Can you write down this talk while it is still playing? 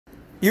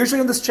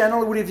Usually on this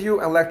channel we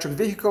review electric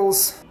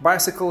vehicles,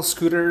 bicycles,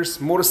 scooters,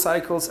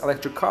 motorcycles,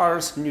 electric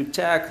cars, new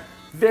tech,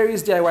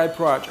 various DIY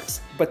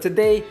projects. But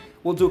today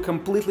we'll do a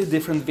completely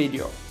different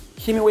video.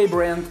 Himiway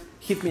brand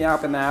hit me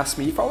up and asked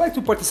me if I'd like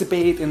to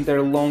participate in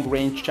their long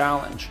range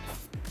challenge.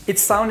 It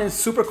sounded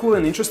super cool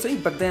and interesting,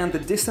 but then the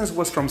distance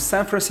was from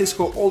San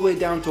Francisco all the way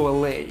down to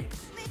LA,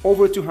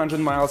 over 200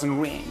 miles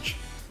in range.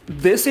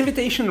 This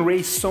invitation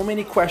raised so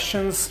many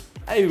questions.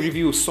 I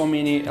review so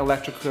many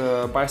electric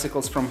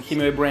bicycles from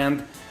Himiway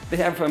brand. They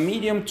have a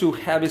medium to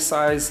heavy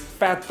size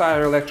fat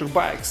tire electric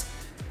bikes.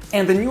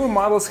 And the newer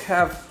models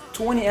have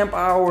 20 amp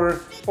hour,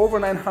 over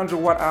 900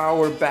 watt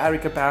hour battery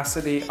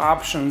capacity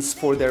options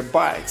for their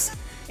bikes.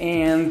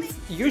 And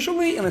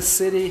usually in a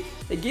city,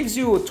 it gives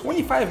you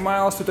 25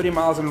 miles to 30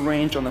 miles in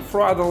range on the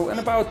throttle and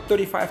about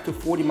 35 to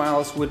 40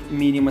 miles with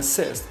medium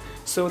assist.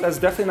 So that's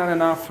definitely not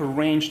enough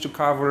range to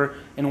cover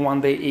in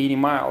one day 80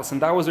 miles.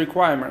 And that was the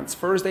requirements.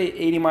 First day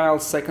 80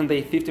 miles, second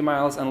day 50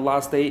 miles, and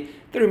last day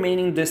the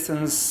remaining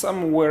distance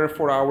somewhere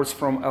 4 hours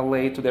from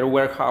LA to their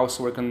warehouse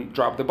where you can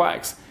drop the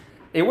bikes.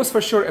 It was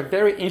for sure a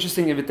very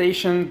interesting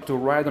invitation to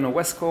ride on the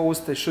West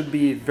Coast. It should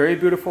be very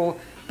beautiful,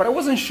 but I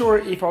wasn't sure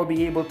if I'll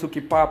be able to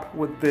keep up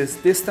with this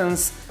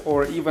distance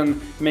or even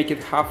make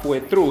it halfway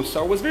through.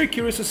 So I was very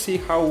curious to see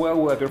how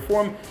well will I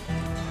perform.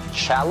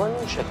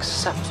 Challenge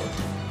accepted.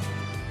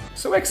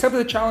 So I accepted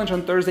the challenge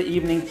on Thursday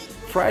evening.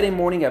 Friday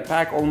morning I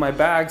packed all my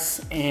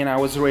bags and I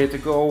was ready to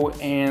go,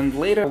 and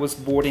later I was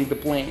boarding the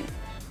plane.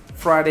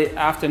 Friday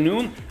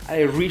afternoon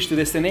I reached the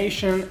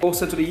destination.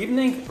 Also to the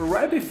evening,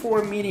 right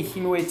before meeting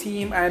Himiway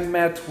team, I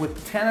met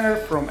with Tanner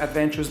from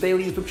Adventures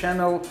Daily YouTube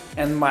channel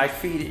and Mike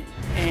Feedy.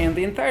 And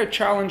the entire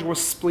challenge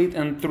was split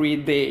in 3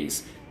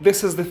 days.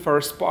 This is the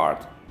first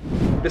part.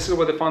 This is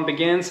where the fun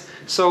begins.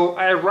 So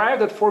I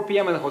arrived at 4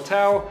 p.m. at the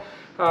hotel.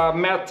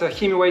 Met the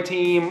Himiway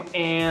team,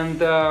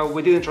 and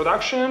we did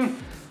introduction.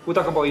 We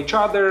talk about each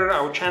other,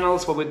 our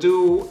channels, what we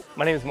do.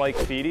 My name is Mike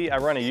Feedy. I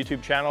run a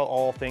YouTube channel,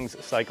 all things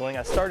cycling.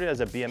 I started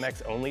as a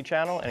BMX only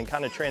channel and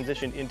kind of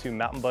transitioned into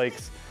mountain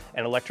bikes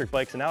and electric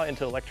bikes and now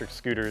into electric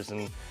scooters,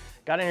 and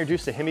got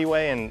introduced to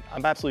Himiway, and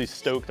I'm absolutely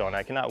stoked on it.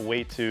 I cannot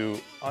wait to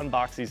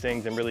unbox these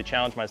things and really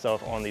challenge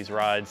myself on these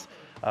rides.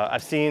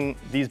 I've seen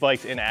these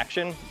bikes in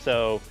action,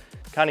 so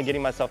kind of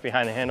getting myself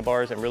behind the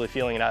handlebars and really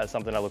feeling it out is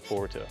something I look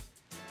forward to.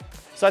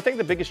 So I think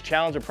the biggest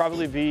challenge would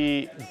probably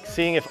be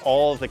seeing if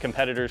all of the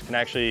competitors can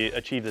actually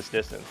achieve this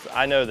distance.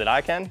 I know that I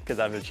can, because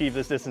I've achieved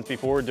this distance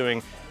before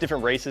doing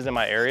different races in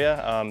my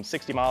area.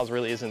 60 miles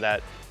really isn't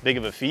that big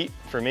of a feat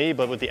for me,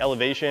 but with the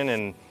elevation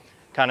and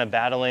kind of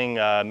battling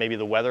maybe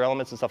the weather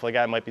elements and stuff like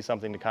that, it might be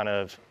something to kind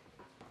of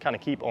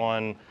keep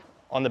on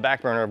the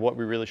back burner of what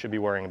we really should be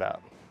worrying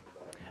about.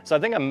 So I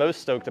think I'm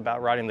most stoked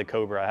about riding the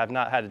Cobra. I have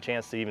not had a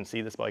chance to even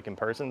see this bike in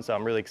person, so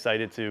I'm really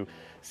excited to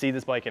see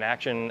this bike in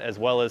action, as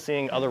well as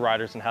seeing other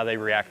riders and how they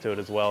react to it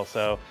as well.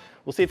 So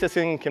we'll see if this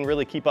thing can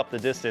really keep up the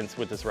distance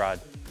with this ride.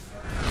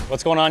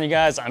 What's going on, you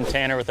guys? I'm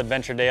Tanner with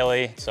Adventure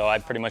Daily. So I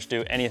pretty much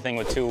do anything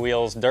with 2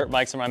 wheels. Dirt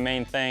bikes are my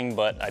main thing,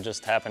 but I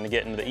just happened to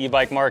get into the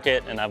e-bike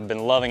market and I've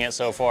been loving it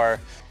so far.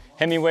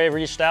 Himiway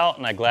reached out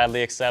and I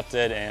gladly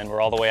accepted, and we're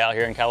all the way out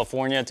here in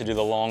California to do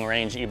the long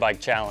range e-bike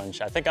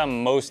challenge. I think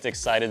I'm most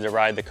excited to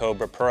ride the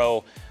Cobra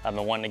Pro. I've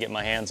been wanting to get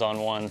my hands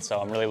on one,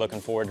 so I'm really looking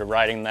forward to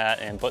riding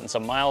that and putting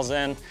some miles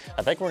in.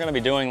 I think we're gonna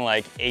be doing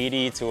like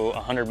 80 to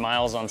 100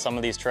 miles on some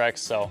of these treks,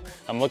 so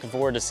I'm looking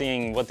forward to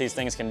seeing what these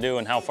things can do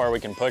and how far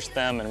we can push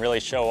them and really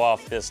show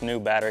off this new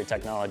battery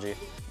technology.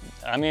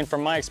 I mean,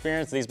 from my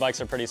experience, these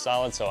bikes are pretty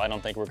solid, so I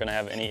don't think we're gonna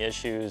have any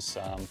issues.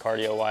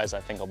 Cardio-wise, I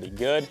think I'll be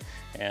good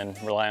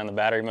and rely on the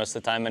battery most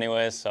of the time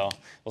anyways, so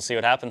we'll see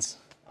what happens.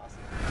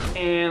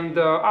 And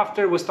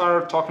after we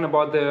started talking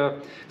about the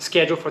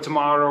schedule for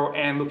tomorrow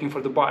and looking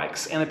for the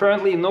bikes, and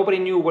apparently nobody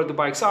knew where the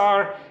bikes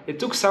are. It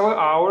took several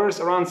hours.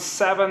 Around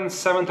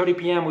 7:30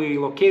 p.m. we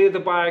located the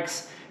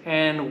bikes,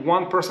 and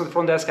one person at the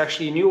front desk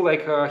actually knew,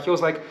 like he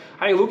was like,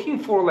 "Are you looking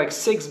for like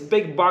 6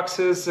 big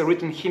boxes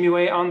written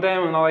Himiway on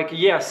them?" And I'm like,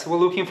 "Yes, we're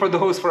looking for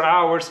those for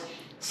hours."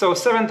 So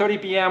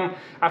 7:30 p.m.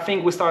 I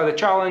think we started the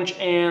challenge,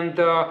 and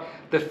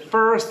the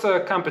first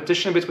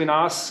competition between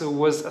us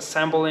was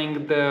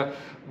assembling the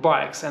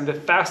bikes, and the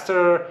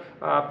faster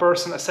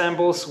person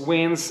assembles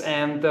wins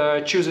and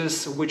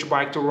chooses which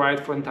bike to ride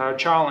for the entire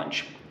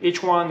challenge.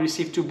 Each one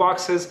received 2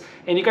 boxes,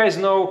 and you guys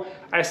know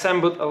I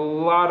assembled a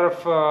lot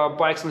of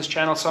bikes on this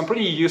channel, so I'm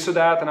pretty used to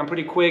that and I'm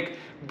pretty quick,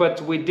 but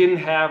we didn't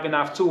have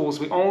enough tools.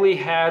 We only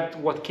had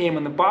what came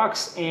in the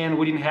box, and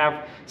we didn't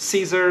have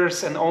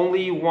scissors and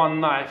only 1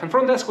 knife. And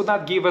front desk would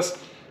not give us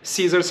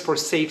scissors for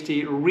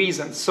safety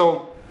reasons.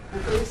 So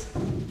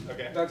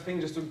okay, that thing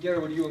just to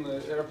get with you on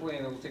the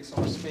airplane, it will take so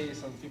much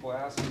space, and people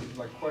ask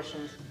like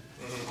questions.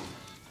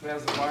 It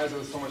has the visor,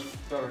 it's so much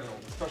better, you know,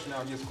 especially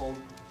now it gets cold.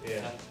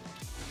 Yeah.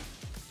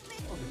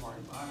 It'll be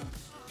fine.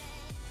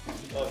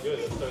 Oh, good.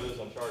 Let's throw this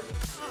on charge.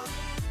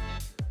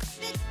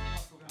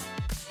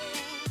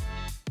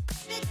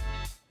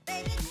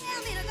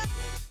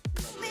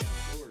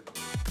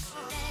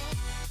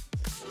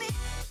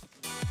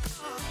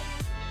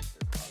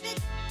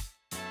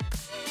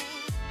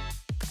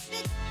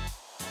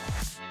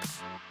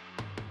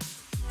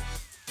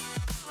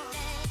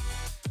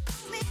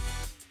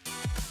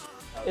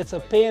 it's a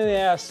pain in the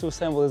ass to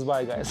assemble this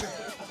bike, guys.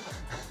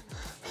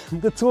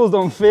 The tools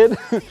don't fit.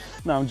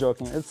 No, I'm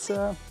joking. It's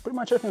pretty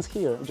much everything's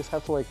here. You just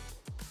have to like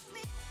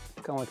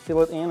kind of like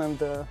fill it in,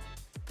 and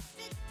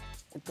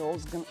it's all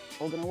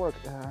gonna work.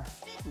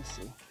 Let me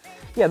see.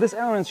 Yeah, this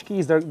Allen wrench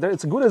keys,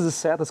 it's good as a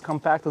set. It's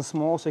compact and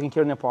small, so you can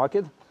carry in your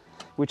pocket,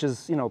 which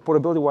is, you know,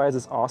 portability-wise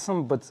is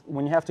awesome. But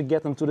when you have to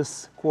get them to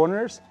these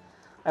corners,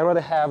 I'd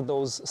rather have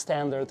those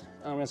standard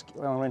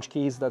Allen wrench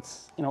keys.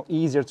 That's, you know,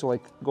 easier to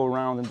like go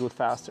around and do it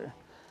faster.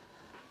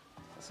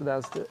 So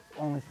that's the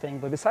only thing.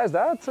 But besides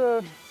that,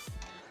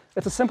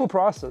 it's a simple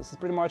process. It's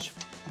pretty much,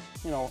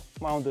 you know,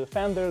 mount the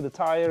fender, the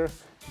tire,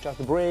 adjust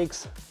the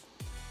brakes,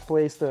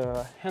 place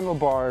the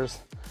handlebars,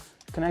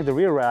 connect the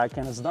rear rack,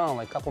 and it's done.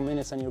 Like a couple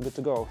minutes and you're good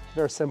to go.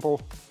 Very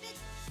simple,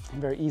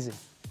 very easy.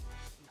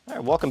 All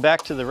right, welcome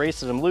back to the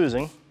races I'm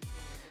losing.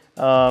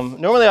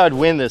 Normally I would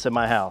win this at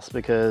my house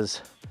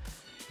because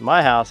in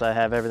my house I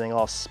have everything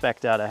all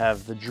specced out. I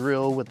have the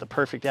drill with the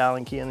perfect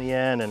Allen key in the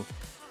end, and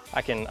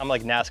I'm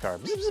like NASCAR.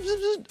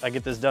 I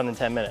get this done in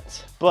 10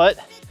 minutes. But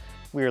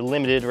we are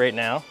limited right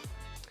now.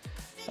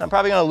 I'm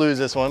probably gonna lose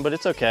this one, but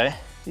it's okay.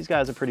 These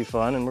guys are pretty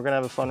fun and we're gonna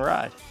have a fun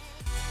ride.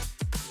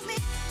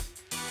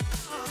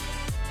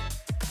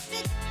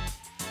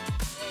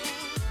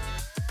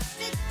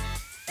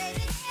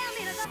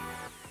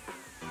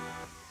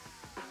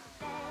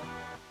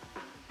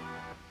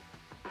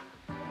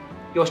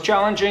 It was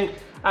challenging.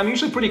 I'm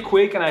usually pretty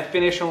quick and I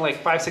finish in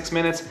like 5-6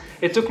 minutes.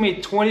 It took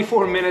me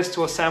 24 minutes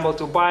to assemble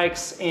 2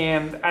 bikes,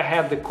 and I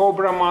had the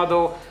Cobra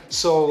model,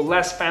 so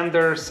less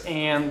fenders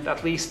and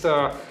at least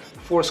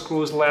 4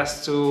 screws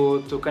less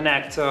to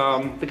connect.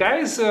 The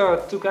guys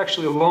took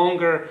actually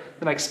longer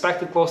than I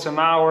expected, close to an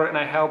hour, and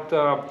I helped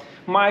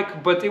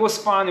Mike, but it was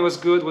fun, it was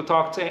good. We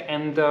talked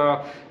and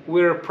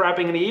we're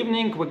prepping in the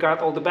evening. We got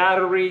all the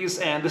batteries,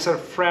 and these are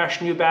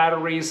fresh new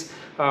batteries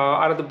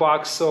out of the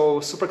box, so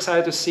super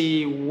excited to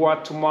see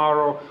what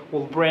tomorrow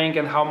will bring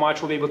and how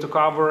much we'll be able to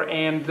cover,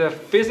 and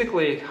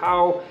physically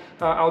how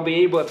I'll be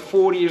able at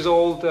 40 years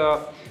old,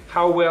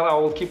 how well I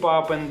will keep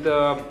up and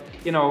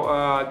you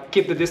know,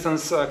 keep the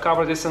distance,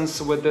 cover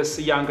distance with this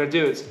younger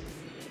dudes.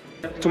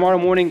 Tomorrow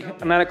morning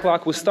at 9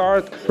 o'clock we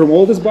start. From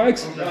all these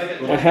bikes,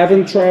 I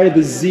haven't tried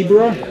the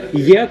Zebra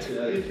yet.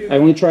 I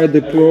only tried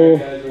the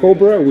Pro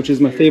Cobra, which is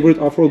my favorite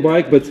off-road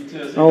bike, but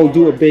I'll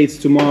do a base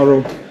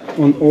tomorrow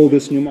on all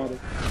this new model.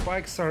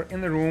 Bikes are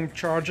in the room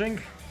charging.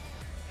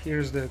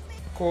 Here's the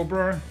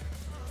Cobra,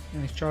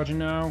 and it's charging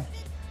now.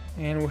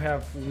 And we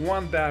have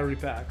 1 battery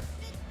pack.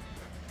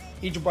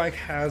 Each bike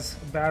has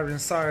a battery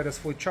inside that's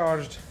fully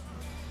charged.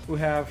 We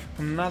have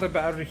another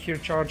battery here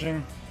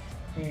charging,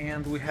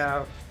 and we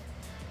have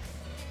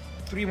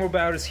 3 more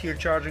batteries here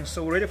charging.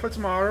 So we're ready for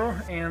tomorrow,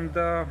 and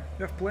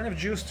we have plenty of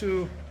juice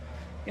to,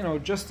 you know,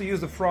 just to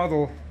use the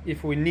throttle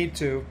if we need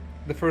to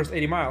the first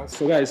 80 miles.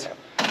 So guys,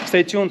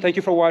 stay tuned. Thank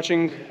you for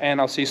watching,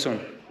 and I'll see you soon.